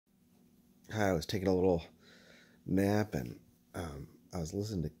I was taking a little nap, and I was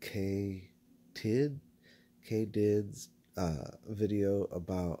listening to K Did's video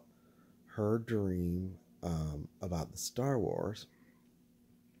about her dream about the Star Wars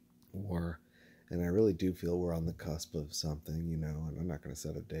war, and I really do feel we're on the cusp of something, and I'm not going to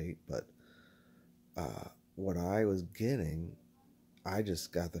set a date, but what I was getting, I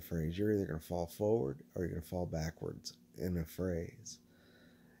just got the phrase, you're either going to fall forward or you're going to fall backwards in a phrase.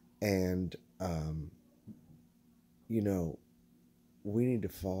 And, you know, we need to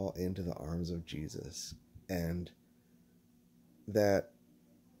fall into the arms of Jesus. And that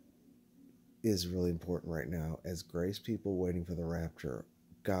is really important right now. As grace people waiting for the rapture,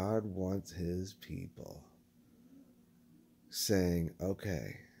 God wants his people saying,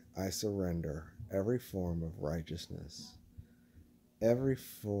 okay, I surrender every form of righteousness, every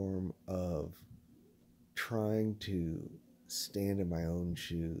form of trying to stand in my own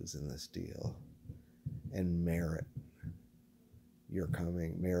shoes in this deal and merit your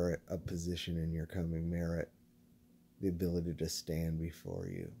coming, merit a position in your coming, merit the ability to stand before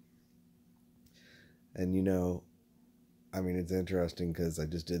you. And it's interesting because I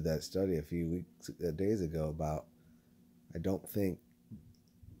just did that study a few days ago about, I don't think,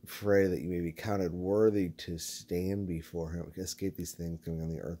 pray that you may be counted worthy to stand before him, escape these things coming on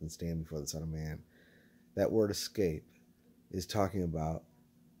the earth and stand before the Son of Man. That word escape is talking about,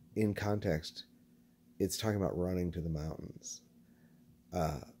 in context, it's talking about running to the mountains.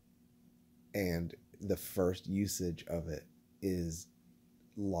 And the first usage of it is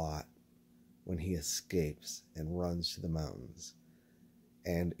Lot when he escapes and runs to the mountains.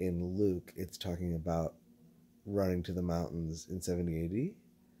 And in Luke, it's talking about running to the mountains in 70 AD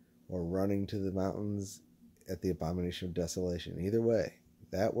or running to the mountains at the abomination of desolation. Either way,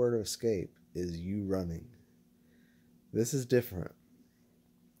 that word of escape is you running. This is different.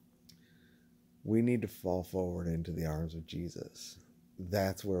 We need to fall forward into the arms of Jesus.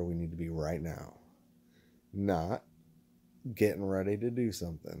 That's where we need to be right now. Not getting ready to do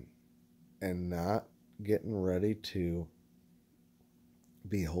something, and not getting ready to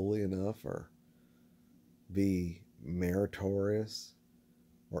be holy enough or be meritorious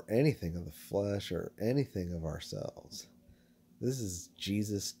or anything of the flesh or anything of ourselves. This is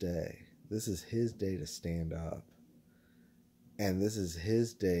Jesus' day. This is his day to stand up. And this is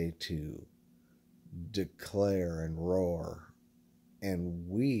his day to declare and roar. And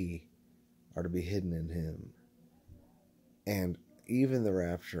we are to be hidden in him. And even the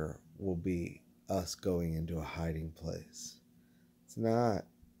rapture will be us going into a hiding place. It's not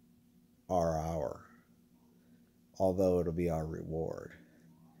our hour, although it'll be our reward.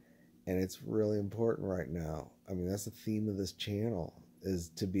 And it's really important right now. That's the theme of this channel, is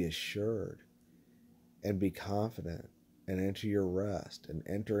to be assured and be confident and enter your rest and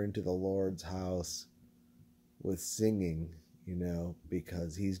enter into the Lord's house with singing,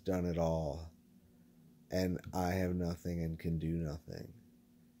 because he's done it all. And I have nothing and can do nothing.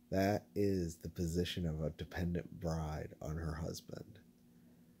 That is the position of a dependent bride on her husband.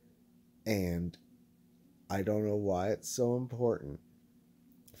 And I don't know why it's so important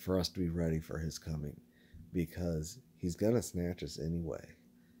for us to be ready for his coming, because he's going to snatch us anyway,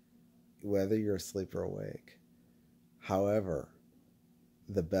 whether you're asleep or awake. However,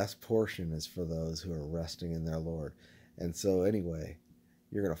 the best portion is for those who are resting in their Lord. And so anyway,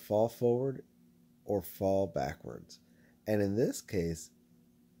 you're going to fall forward or fall backwards. And in this case,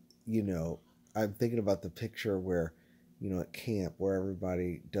 I'm thinking about the picture where, at camp, where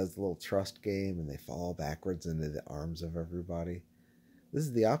everybody does the little trust game and they fall backwards into the arms of everybody. This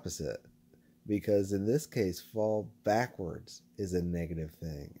is the opposite, because in this case, fall backwards is a negative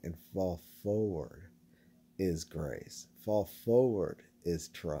thing, and fall forward is grace. Fall forward is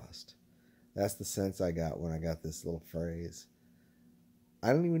trust. That's the sense I got when I got this little phrase.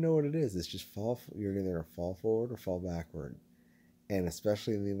 I don't even know what it is. It's just you're either going to fall forward or fall backward. And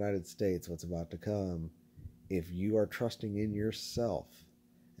especially in the United States, what's about to come, if you are trusting in yourself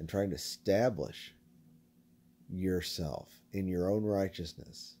and trying to establish yourself in your own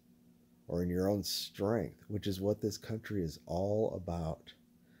righteousness or in your own strength, which is what this country is all about,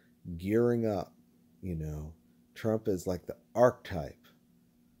 gearing up, Trump is like the archetype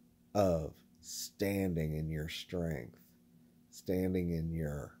of standing in your strength, standing in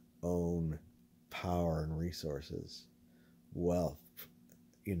your own power and resources, wealth,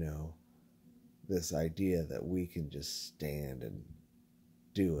 this idea that we can just stand and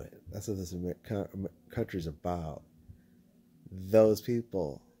do it. That's what this country's about. Those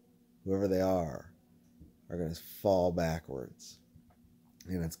people, whoever they are going to fall backwards,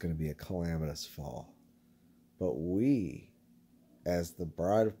 and it's going to be a calamitous fall. But we as the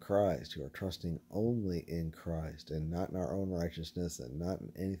bride of Christ, who are trusting only in Christ and not in our own righteousness and not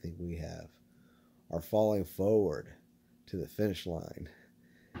in anything we have, are falling forward to the finish line.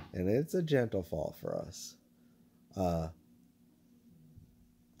 And it's a gentle fall for us. I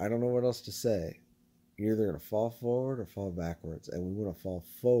don't know what else to say. You're either going to fall forward or fall backwards, and we want to fall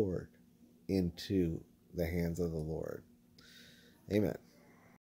forward into the hands of the Lord. Amen.